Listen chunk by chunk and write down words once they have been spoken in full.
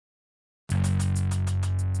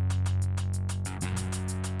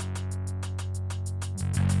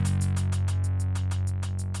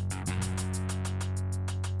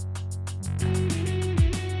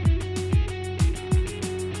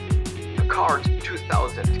Kart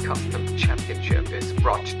 2000 Custom Championship is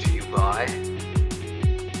brought to you by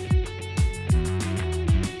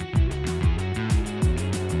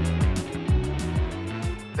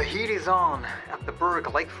The heat is on at the Burke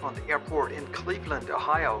Lakefront Airport in Cleveland,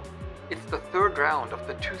 Ohio. It's the third round of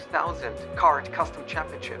the 2000 Kart Custom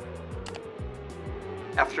Championship.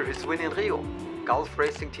 After his win in Rio, Gulf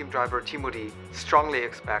Racing Team driver Timothy strongly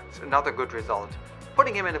expects another good result,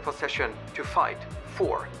 putting him in a position to fight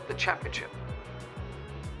for the championship.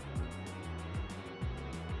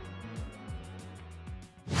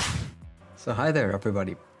 So hi there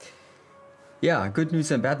everybody. Yeah, good news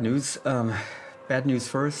and bad news. Bad news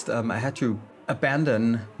first, I had to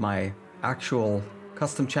abandon my actual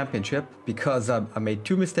custom championship because I made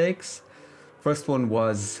two mistakes. First one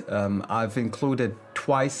was I've included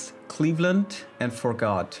twice Cleveland and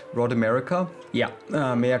forgot Road America. Yeah,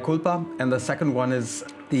 mea culpa. And the second one is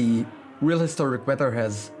the real historic weather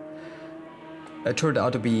has turned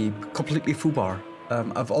out to be completely foobar.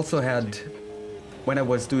 I've also had, when I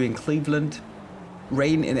was doing Cleveland,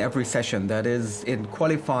 rain in every session, that is in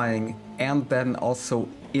qualifying and then also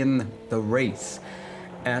in the race.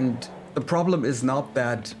 And the problem is not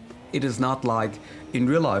that it is not like in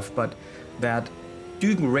real life, but that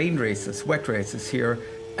doing rain races, wet races here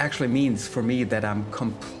actually means for me that I'm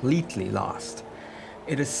completely lost.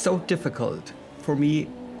 It is so difficult for me,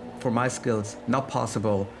 for my skills, not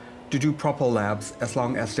possible to do proper laps as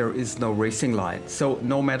long as there is no racing line. So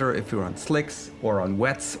no matter if you're on slicks or on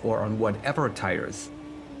wets or on whatever tires,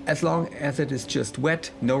 as long as it is just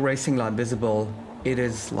wet, no racing line visible, it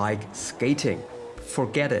is like skating.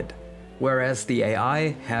 Forget it. Whereas the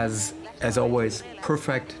AI has, as always,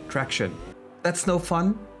 perfect traction. That's no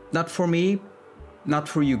fun, not for me, not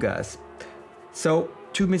for you guys. So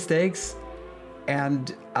two mistakes,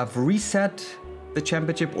 and I've reset the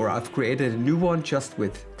championship, or I've created a new one just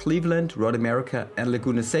with Cleveland, Road America and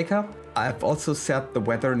Laguna Seca. I've also set the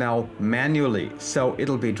weather now manually, so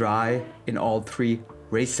it'll be dry in all three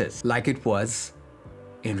races, like it was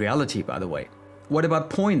in reality, by the way. What about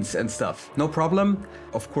points and stuff? No problem.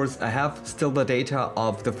 Of course, I have still the data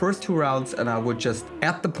of the first two rounds, and I would just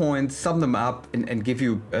add the points, sum them up, and give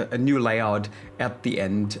you a new layout at the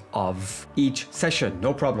end of each session.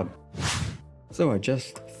 No problem. So I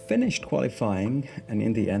just finished qualifying, and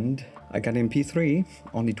in the end, I got in P3,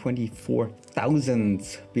 only 24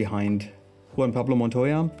 thousandths behind Juan Pablo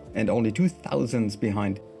Montoya, and only 2 thousandths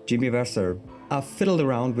behind Jimmy Vasser. I fiddled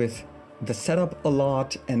around with the setup a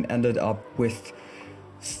lot and ended up with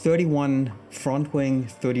 31 front wing,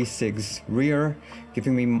 36 rear,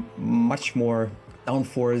 giving me much more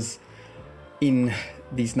downforce in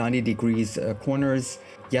these 90 degrees corners,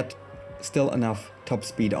 yet still enough top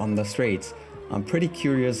speed on the straights. I'm pretty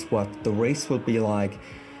curious what the race will be like.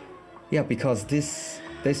 Yeah, because this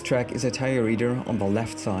track is a tire reader on the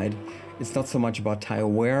left side. It's not so much about tire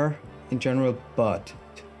wear in general, but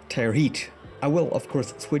tire heat. I will, of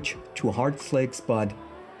course, switch to hard slicks, but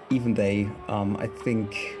even they, I'm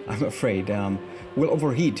afraid, will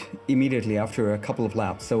overheat immediately after a couple of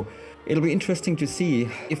laps. So it'll be interesting to see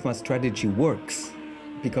if my strategy works,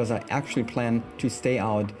 because I actually plan to stay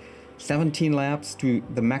out 17 laps to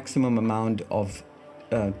the maximum amount of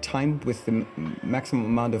time with the maximum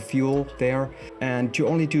amount of fuel there, and to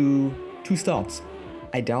only do 2 stops.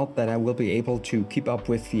 I doubt that I will be able to keep up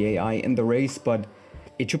with the AI in the race, but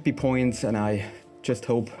it should be points, and I just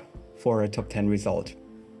hope for a top 10 result.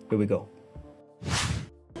 Here we go.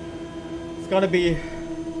 It's gonna be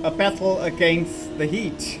a battle against the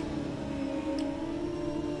heat.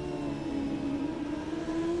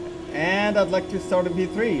 And I'd like to start in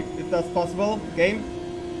P3, if that's possible. Game,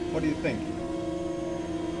 what do you think?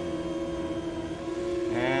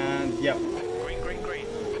 And yep. Green, green, green.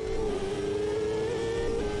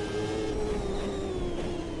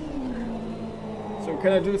 So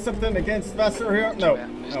can I do something against Vasser here? No,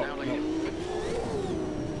 no.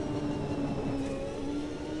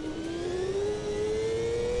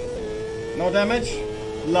 No damage?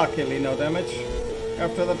 Luckily no damage.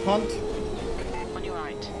 After the punt. On your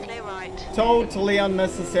right, clear right. Totally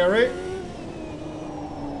unnecessary.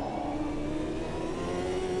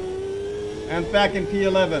 And back in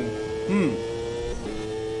P11.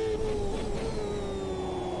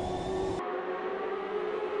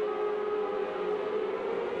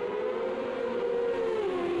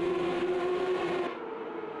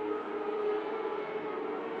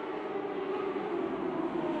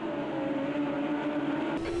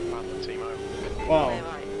 Wow.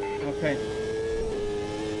 Okay.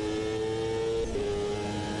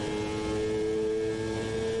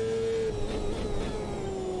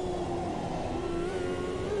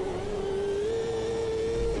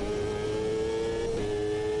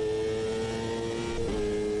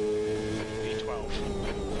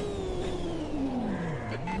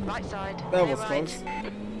 Right side. That Clear was right. close.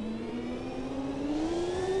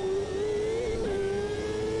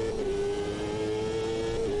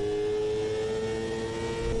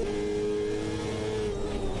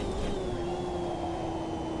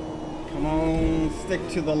 Come on, stick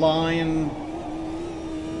to the line.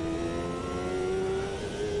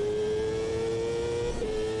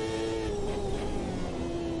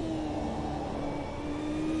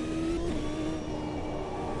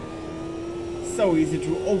 So easy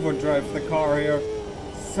to overdrive the car here.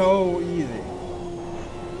 So easy.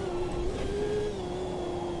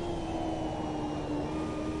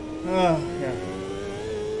 Ah, yeah.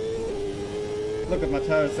 Look at my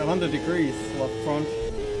tires, 100 degrees left front.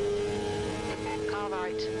 Car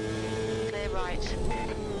right. Clear right.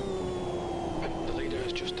 The leader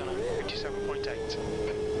has just done a 57.8.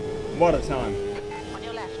 What a time. On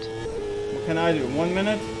your left. What can I do? 1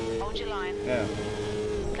 minute? Hold your line. Yeah.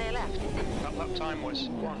 Clear left. That lap time was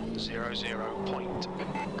 1:00 point.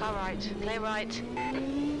 Car right. Clear right.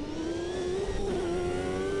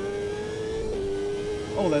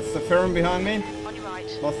 Oh, that's the Ferrum behind me. On your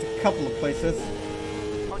right. Lost a couple of places.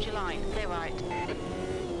 Hold your line. Clear right.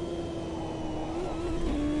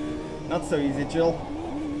 Not so easy, Jill.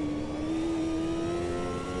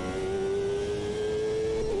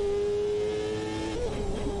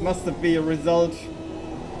 Must have been a result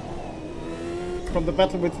from the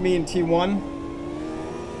battle with me in T1.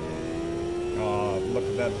 Oh, look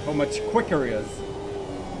at that. How much quicker he is.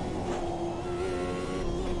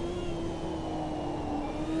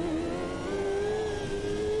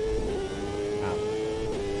 Ah.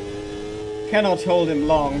 Cannot hold him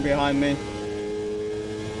long behind me.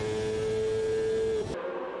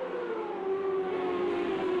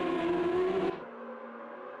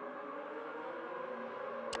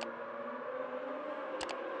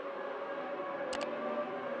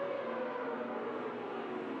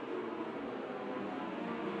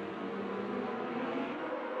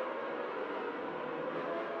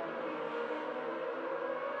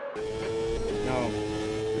 No,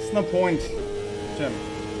 there's no point, Jim.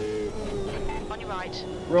 On your right.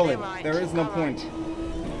 Really, Clear right. there is no Car point. right.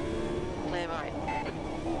 Clear right.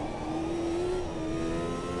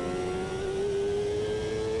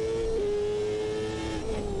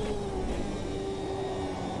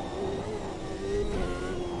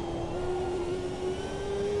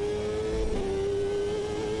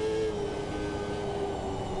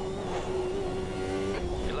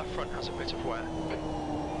 Your left front has a bit of wear.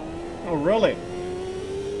 Oh, really?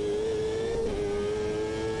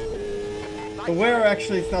 Right The wear side.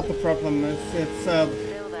 actually is not the problem. It's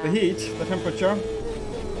the heat, the temperature.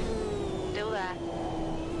 Still there.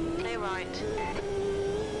 Clear right.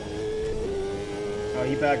 Oh,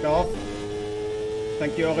 he backed off.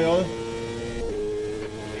 Thank you, Oriol.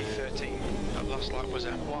 P13. That last lap was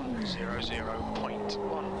at 1:00.1.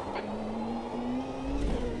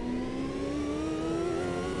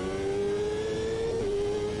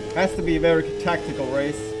 Has to be a very tactical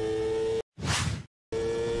race.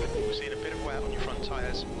 We're seeing a bit of wear on your front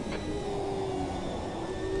tyres.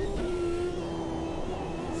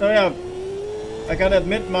 So yeah, I gotta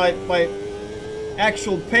admit my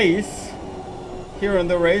actual pace here in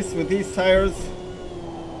the race with these tires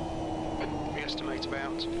We estimate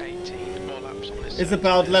about 18 more laps on this. is set of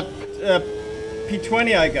about tyres. lap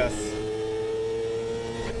P20, I guess.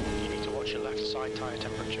 You need to watch your left side tyre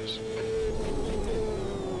temperatures.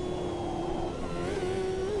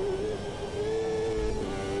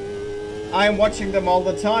 I'm watching them all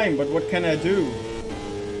the time, but what can I do?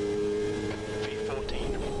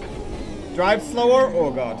 P14. Drive slower?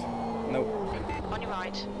 Oh god. No. On your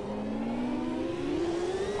right.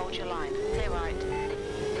 Hold your line. Clear right.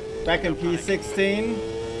 Back in P16.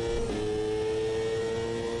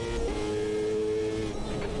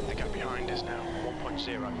 The gap behind is now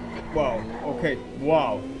 1.0. Wow. Okay.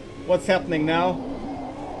 Wow. What's happening now?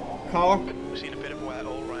 Car? We're seeing a bit of wear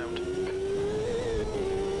all round.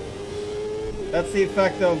 That's the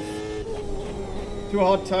effect of too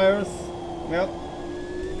hot tires. Yep.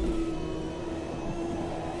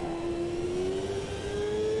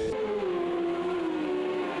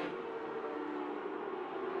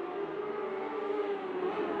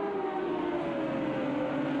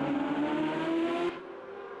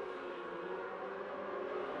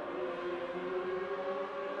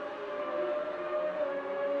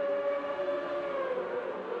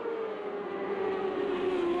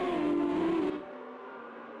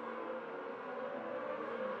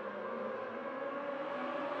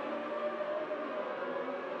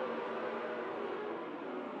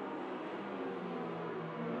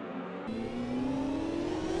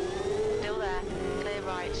 Still there. Clear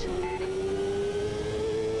right.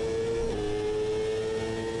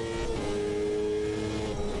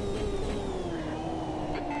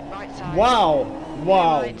 side. Wow.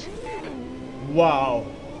 Wow. Clear right. Wow.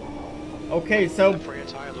 Okay, so The rear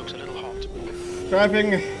tyre looks a little hot.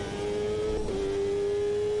 driving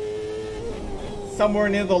somewhere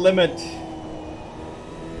near the limit.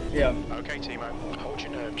 Yeah, Okay, Timo, hold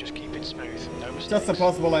your nerve, just keep it smooth. No mistakes. just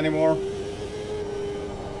impossible anymore.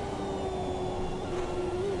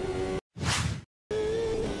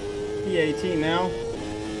 P18 now.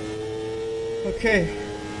 Okay.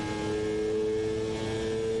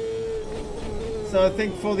 So I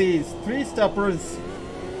think for these 3-stoppers,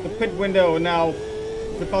 the pit window now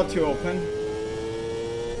is about to open.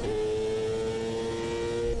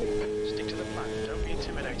 Stick to the plan, don't be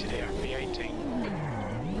intimidated here. P18.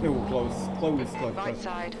 Oh, close. Right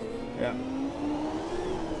side. Yeah.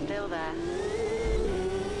 Still there.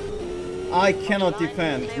 I cannot line,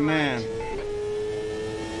 defend, clear man.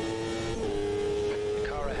 The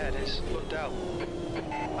car ahead is Lundell.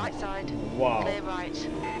 Right side. Wow. Clear right.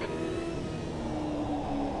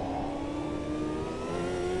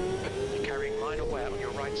 You're carrying minor wear on your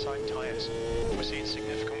right side tyres. We're seeing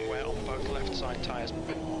significant wear on both left side tyres.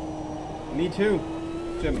 Me too,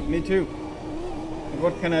 Jim, me too. And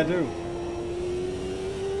what can I do?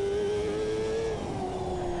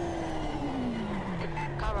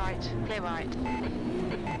 Car right. Clear right.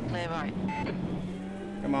 Clear right.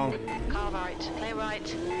 Come on. Car right. Clear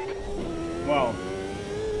right. Wow.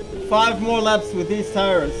 5 more laps with these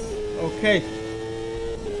tires. Okay.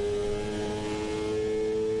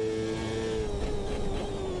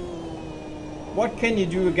 What can you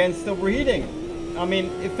do against overheating? I mean,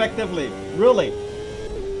 effectively, really.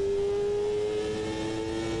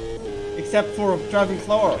 Except for driving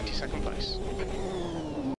slower. 22nd place.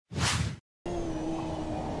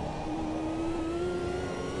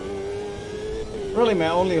 Really, my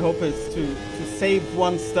only hope is to save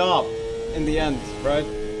one stop in the end, right?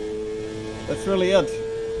 That's really it.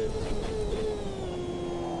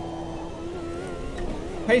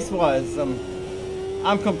 Pace-wise,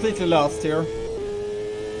 I'm completely lost here.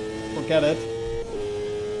 Forget it.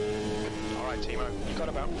 Alright, Timo, you've got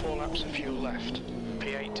about 4 laps of fuel left.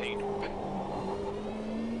 P18.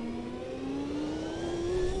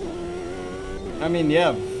 I mean,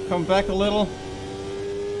 yeah, come back a little.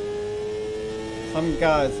 Some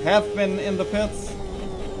guys have been in the pits.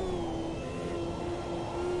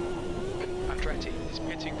 Andretti is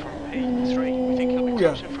pitting from P3. We think he'll be Ooh,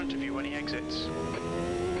 close yeah. in front of you when he exits.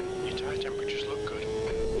 Your tyre temperatures look good.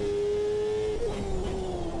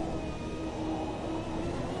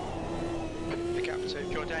 The gap to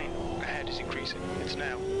Jourdain ahead is increasing. It's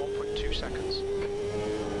now 1.2 seconds.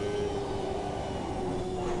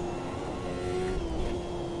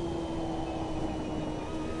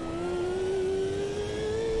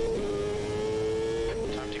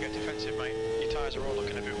 Time to get defensive, mate. Your tyres are all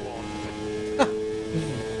looking a bit worn.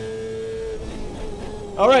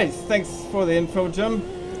 Alright, thanks for the info, Jim.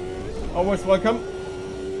 Always welcome.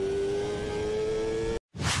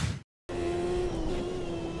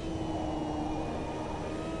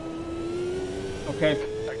 Okay,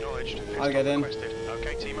 Acknowledged. Pit I'll stop get in. requested.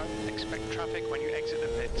 Okay, Timo. Expect traffic when you exit the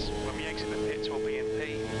pits. When we exit the pits, we'll be in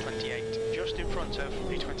P28, just in front of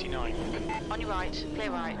P29. On your right.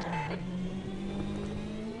 Clear right.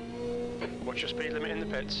 What's your speed limit in the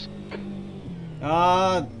pits?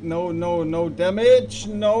 No damage.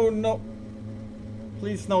 No.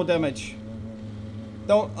 Please, no damage.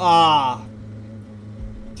 Don't,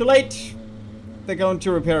 Too late. They're going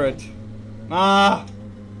to repair it.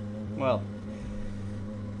 Well.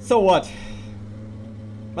 So what?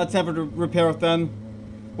 Let's have it repaired then.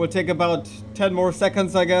 Will take about 10 more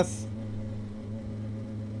seconds, I guess.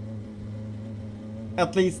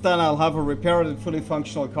 At least then I'll have a repaired and fully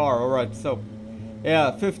functional car. Alright, so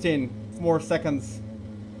yeah, 15 more seconds.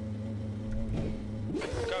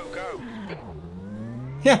 Go!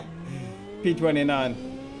 Yeah, P29.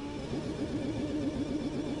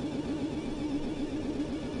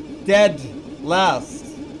 Dead last.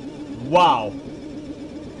 Wow.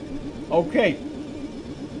 Okay.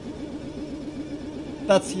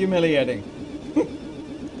 That's humiliating.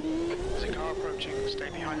 There's a car approaching. Stay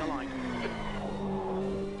behind the line.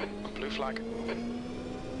 Blue flag.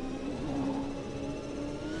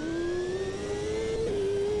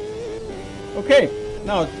 Okay,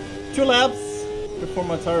 now 2 laps before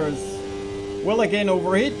my tires will again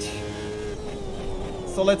overheat.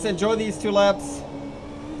 So let's enjoy these 2 laps.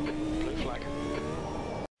 Blue flag.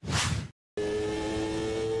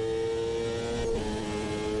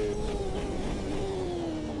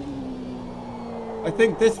 I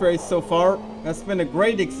think this race so far has been a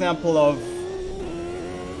great example of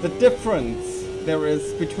the difference there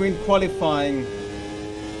is between qualifying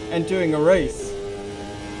and doing a race.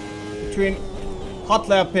 between hot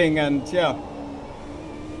lapping and, yeah,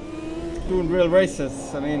 doing real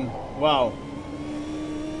races. I mean, wow.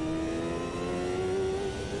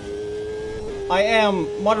 I am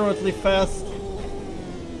moderately fast.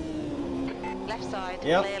 Left side.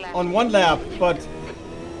 Yeah, Clear left. on one lap, but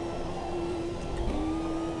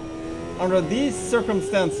under these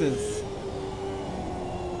circumstances,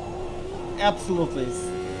 absolutely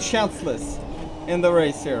chanceless in the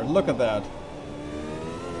race here. Look at that.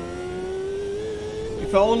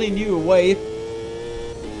 If I only knew a way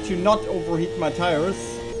to not overheat my tires.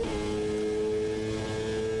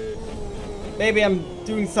 Maybe I'm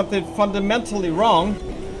doing something fundamentally wrong.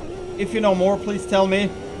 If you know more, please tell me.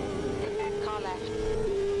 Car left.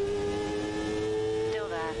 Still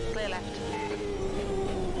there. Clear left.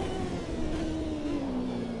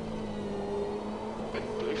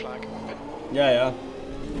 Blue flag. Yeah.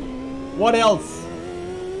 What else?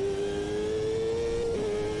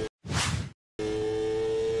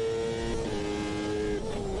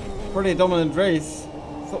 Pretty dominant race.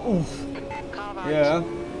 So, oof. Car right. Yeah.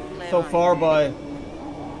 Clear So right. far by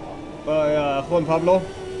Juan Pablo.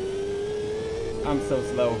 I'm so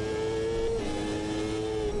slow.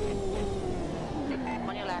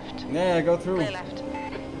 On your left. Yeah, go through. Clear left.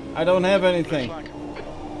 I don't have Blue anything flag.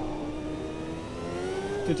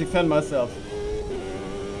 to defend myself.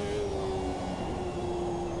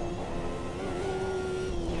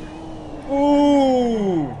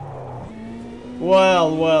 Ooh!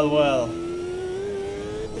 Well.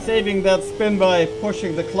 Saving that spin by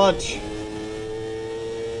pushing the clutch.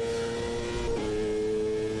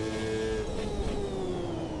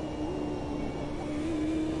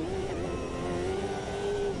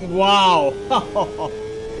 Wow!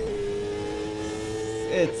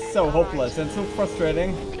 It's so hopeless and so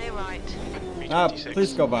frustrating. Clear right. Ah, B26.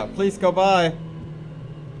 please go by. Please go by.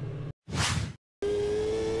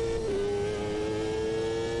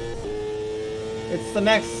 It's the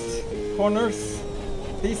next corners,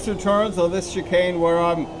 these two turns or this chicane where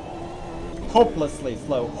I'm hopelessly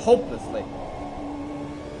slow. Hopelessly.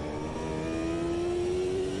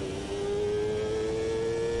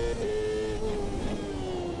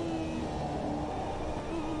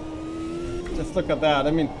 Just look at that.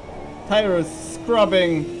 I mean, Tyre is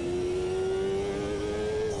scrubbing,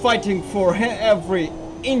 fighting for every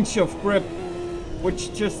inch of grip,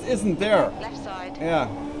 which just isn't there. Left side. Yeah.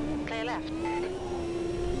 Clear left.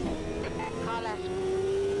 Car left.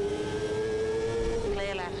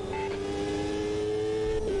 Clear left.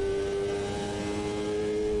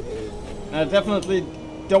 I definitely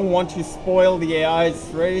don't want to spoil the AI's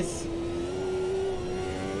race.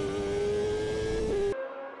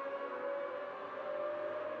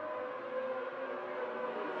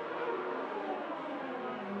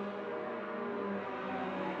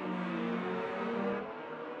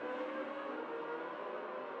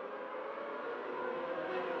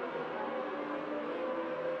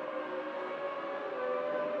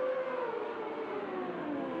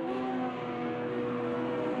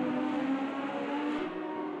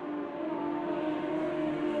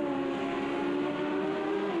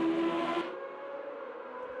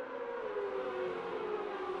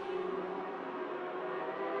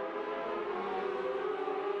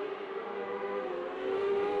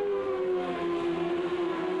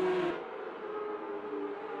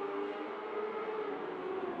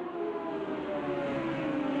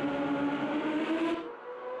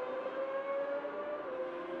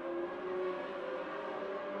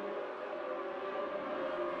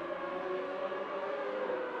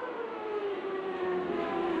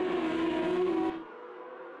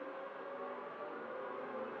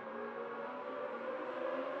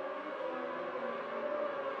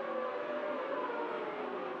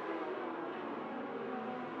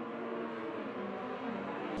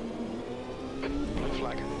 Blue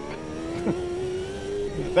flag.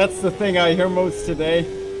 That's the thing I hear most today.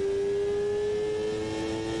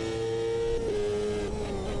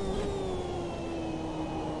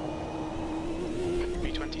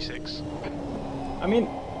 B26. I mean,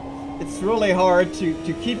 it's really hard to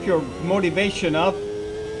keep your motivation up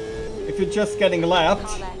if you're just getting Car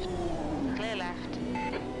lapped. left. Clear left.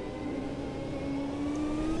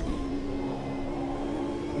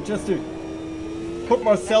 Just to put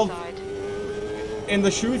myself Left side. in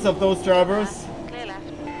the shoes of those drivers Clear left.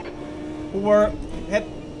 who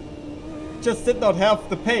just did not have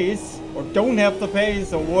the pace, or don't have the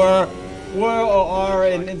pace, or were or are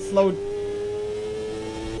in slow.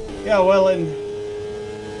 Yeah, well, in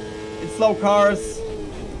slow cars.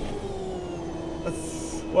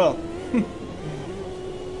 That's, well,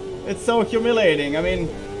 it's so humiliating. I mean,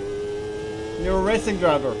 you're a racing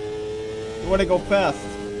driver. You want to go fast.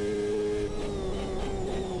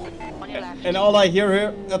 On your left. And all I hear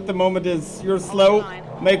here at the moment is you're slow,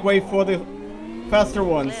 make way for the faster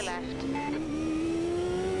ones. Clear left.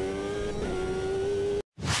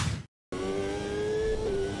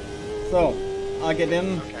 So, I'll get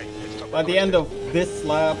in Okay, pit stop by the end of this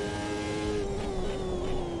lap.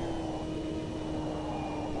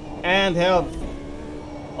 And have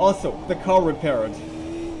also the car repaired.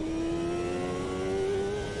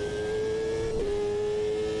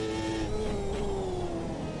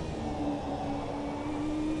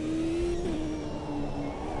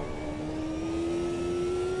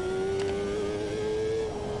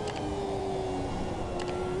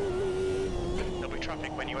 There'll be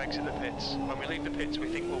traffic when you exit the pits. When we leave the pits, we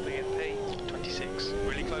think we'll be in P26,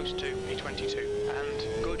 really close to P22.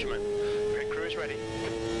 And Gudgeman, pit crew is ready.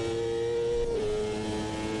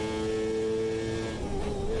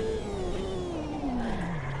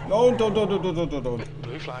 Don't.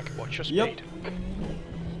 Blue flag, watch your Yep. speed.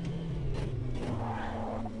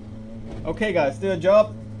 Okay guys, do a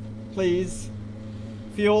job, please.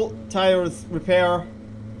 Fuel, tires, repair.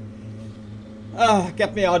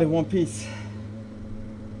 Get me out in one piece.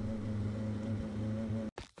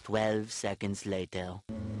 12 seconds later.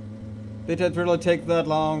 Did it really take that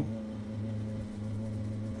long?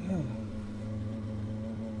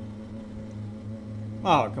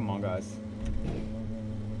 Oh, come on guys.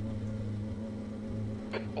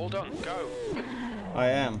 All done, go. I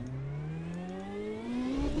am.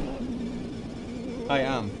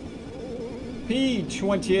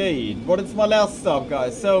 P28, but it's my last stop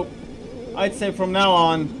guys, so I'd say from now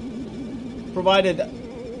on, provided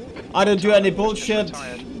I don't do any bullshit,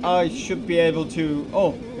 I should be able to,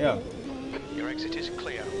 oh yeah, Your exit is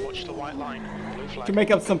clear. Watch the white line. Blue flag. to make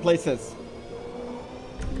up some places.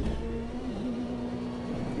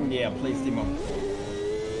 Yeah, please Demo.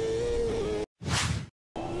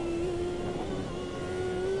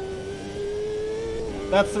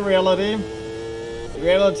 That's the reality.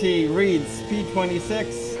 Reality reads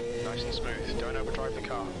P26. Nice and smooth. Don't overdrive the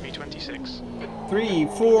car. P26.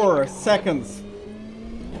 3-4 seconds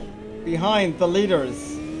behind the leaders.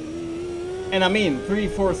 And I mean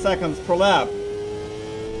 3-4 seconds per lap.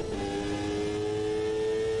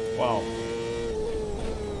 Wow.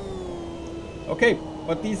 Okay,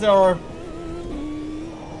 but these are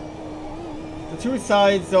the two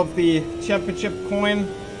sides of the championship coin.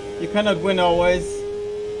 You cannot win always.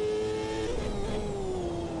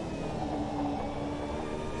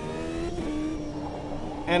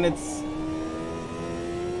 And it's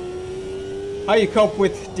how you cope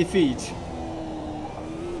with defeat.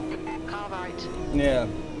 Car right. Yeah.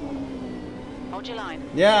 Hold your line.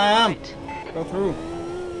 Yeah, I am. Right. Go through.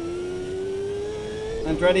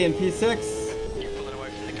 And ready in P6. You're pulling away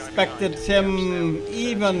from the guy Expected behind. him Gaps there.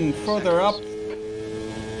 even 13 further up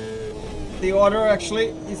seconds. the order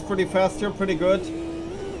actually. He's pretty fast here, pretty good.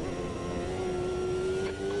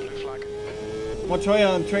 Blue flag.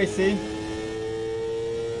 Montoya and Tracy.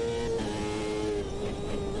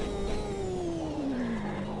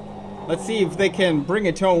 Let's see if they can bring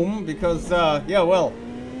it home, because, yeah, well,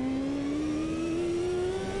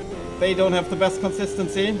 they don't have the best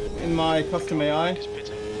consistency in my custom AI. Is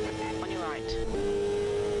pitting. On your right.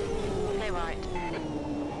 Clear right.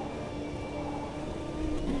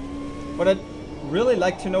 But I'd really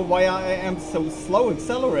like to know why I am so slow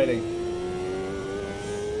accelerating.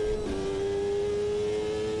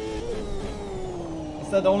 Is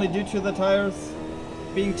that only due to the tires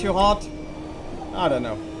being too hot? I don't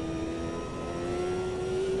know.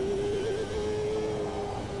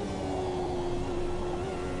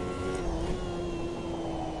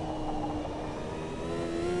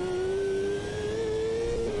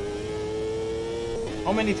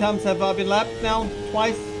 How many times have I been lapped now?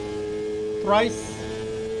 Twice? Thrice?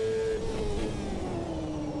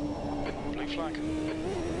 Blue flag.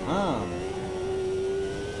 Ah.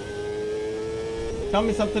 Tell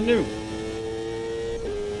me something new.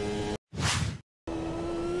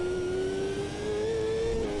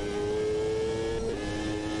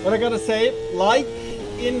 But I gotta say, like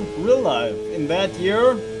in real life, in that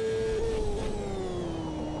year,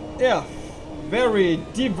 yeah, very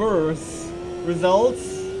diverse results.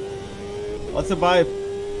 Also by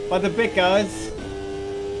the big guys.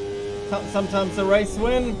 Sometimes a race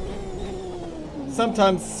win,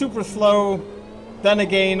 sometimes super slow, then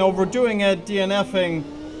again overdoing it, DNFing.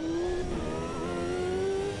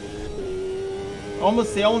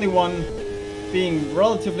 Almost the only one being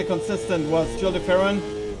relatively consistent was Jill DeFerrin.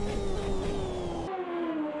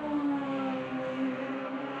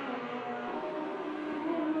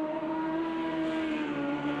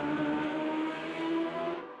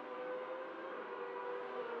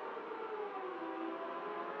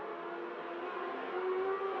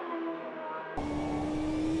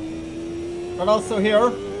 but also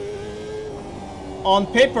here on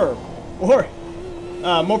paper, or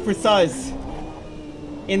more precise,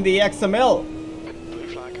 in the XML. Blue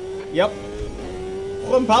flag. Yep.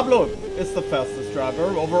 Juan Pablo is the fastest driver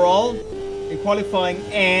overall in qualifying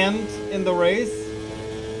and in the race.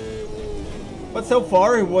 But so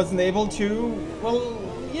far he wasn't able to, well,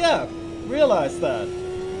 yeah, realize that.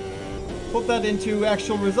 Put that into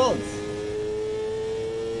actual results.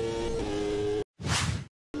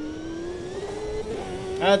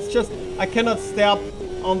 It's just, I cannot step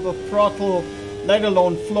on the throttle, let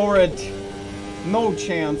alone floor it. No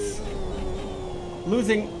chance.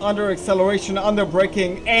 Losing under acceleration, under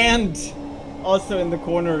braking, and also in the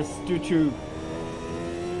corners due to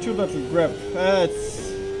too little grip.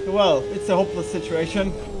 It's a hopeless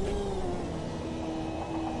situation.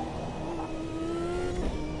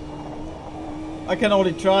 I can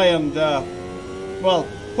only try and, well,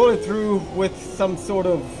 pull it through with some sort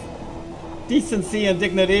of decency and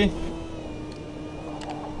dignity.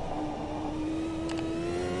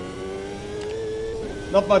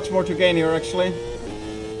 Not much more to gain here, actually.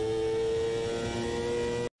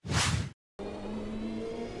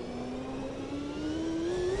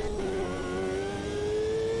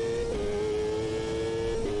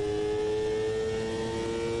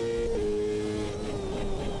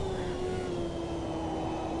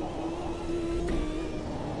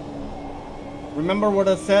 Remember what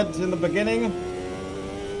I said in the beginning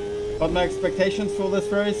about my expectations for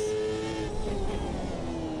this race?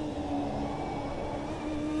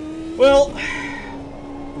 Well,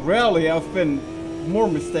 rarely I've been more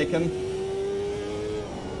mistaken.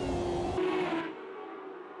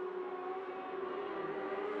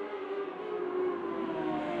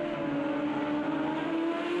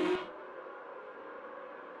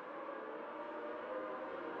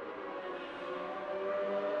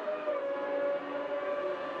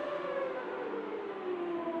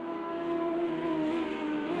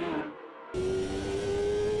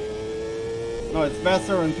 No, it's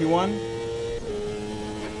Vassar in P1.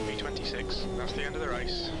 P26, that's the end of the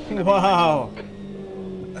race. Wow.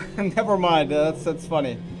 Never mind, that's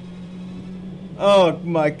funny. Oh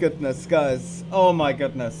my goodness, guys. Oh my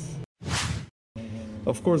goodness.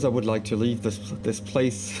 Of course I would like to leave this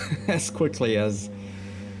place as quickly as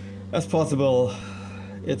possible.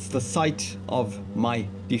 It's the site of my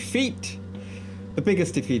defeat. The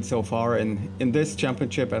biggest defeat so far in this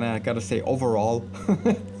championship, and I gotta say overall.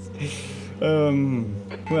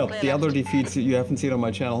 Well, the other defeats you haven't seen on my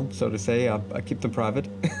channel, so to say, I keep them private.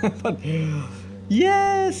 But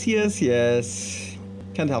yes.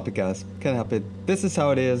 Can't help it, guys. Can't help it. This is how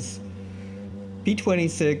it is.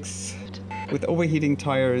 P26 with overheating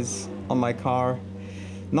tires on my car.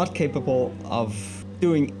 Not capable of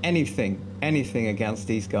doing anything against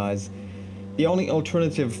these guys. The only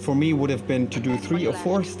alternative for me would have been to do 3 or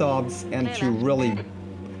 4 stops and to really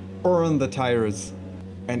burn the tires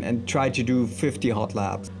and try to do 50 hot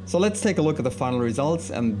laps. So let's take a look at the final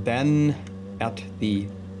results and then at the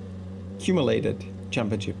accumulated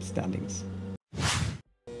championship standings.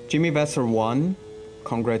 Jimmy Vassar won.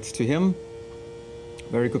 Congrats to him.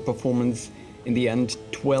 Very good performance. In the end,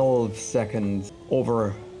 12 seconds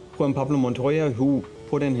over Juan Pablo Montoya, who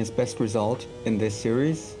put in his best result in this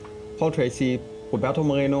series. Paul Tracy, Roberto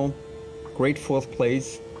Moreno, great 4th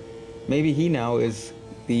place. Maybe he now is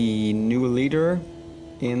the new leader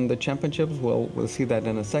in the championships. Well, we'll see that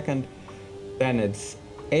in a second. Then it's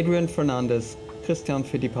Adrian Fernandez, Christian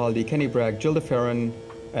Fittipaldi, Kenny Bragg, Gil de Ferran,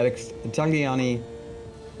 Alex Tagliani,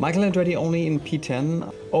 Michael Andretti only in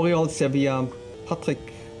P10, Oriol Sevilla,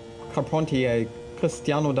 Patrick Carpentier,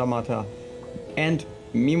 Cristiano D'Amata, and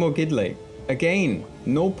Mimo Gidley. Again,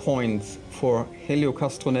 no points for Helio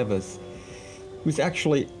Castroneves, who's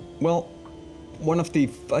actually, well, one of the,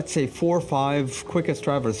 let's say, 4 or 5 quickest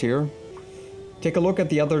drivers here. Take a look at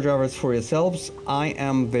the other drivers for yourselves. I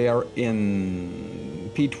am there in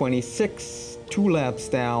P26, 2 laps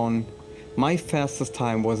down. My fastest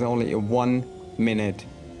time was only a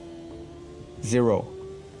 1:0.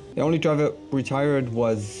 The only driver retired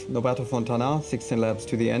was Norberto Fontana, 16 laps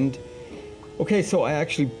to the end. Okay, so I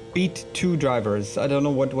actually beat 2 drivers. I don't know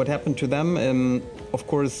what happened to them. Of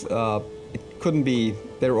course, it couldn't be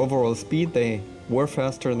their overall speed. They were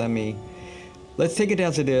faster than me. Let's take it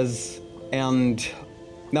as it is. And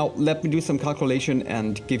now let me do some calculation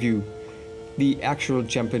and give you the actual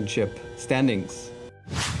championship standings.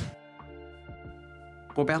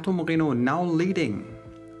 Roberto Moreno now leading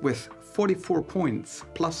with 44 points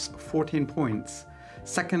plus 14 points.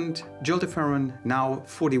 Second, Gil de Ferran now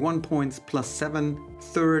 41 points plus 7.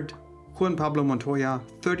 Third, Juan Pablo Montoya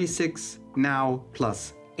 36 now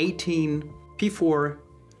plus 18. P4,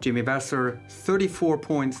 Jimmy Vasser, 34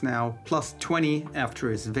 points now, plus 20 after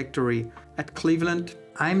his victory at Cleveland.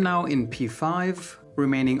 I'm now in P5,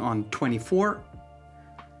 remaining on 24.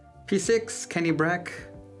 P6, Kenny Brack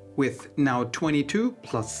with now 22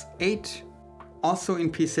 plus 8. Also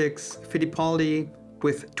in P6, Fittipaldi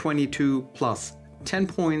with 22 plus 10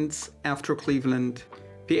 points after Cleveland.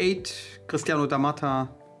 P8, Cristiano D'Amata,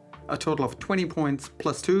 a total of 20 points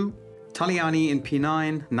plus 2. Taliani in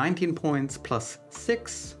P9, 19 points plus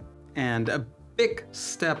 6. And a big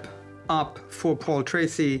step up for Paul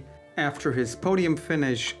Tracy after his podium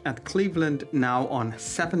finish at Cleveland, now on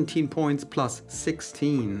 17 points plus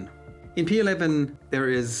 16. In P11, there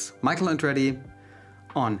is Michael Andretti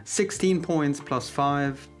on 16 points plus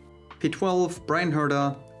 5. P12, Brian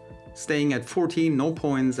Herder staying at 14, no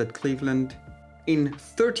points at Cleveland. In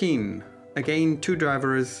 13, again, two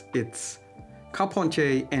drivers, it's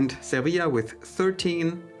Carpentier and Sevilla with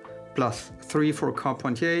 13, plus 3 for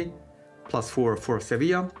Carpentier, plus 4 for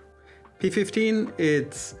Sevilla. P15,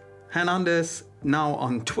 it's Hernandez, now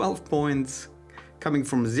on 12 points, coming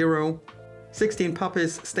from 0. 16,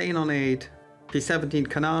 Papis staying on 8. P17,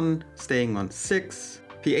 Canan staying on 6.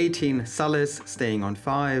 P18, Salas staying on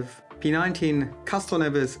 5. P19,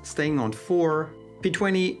 Castroneves staying on 4.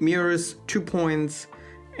 P20, Mears 2 points.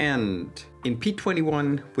 And in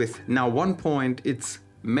P21, with now 1 point, it's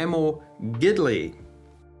Memo Gidley.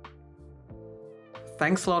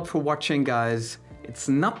 Thanks a lot for watching, guys. It's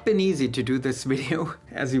not been easy to do this video,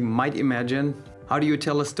 as you might imagine. How do you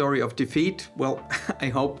tell a story of defeat? Well, I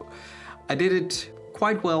hope I did it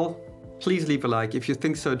quite well. Please leave a like if you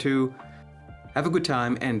think so too. Have a good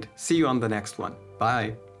time and see you on the next one.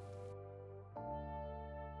 Bye.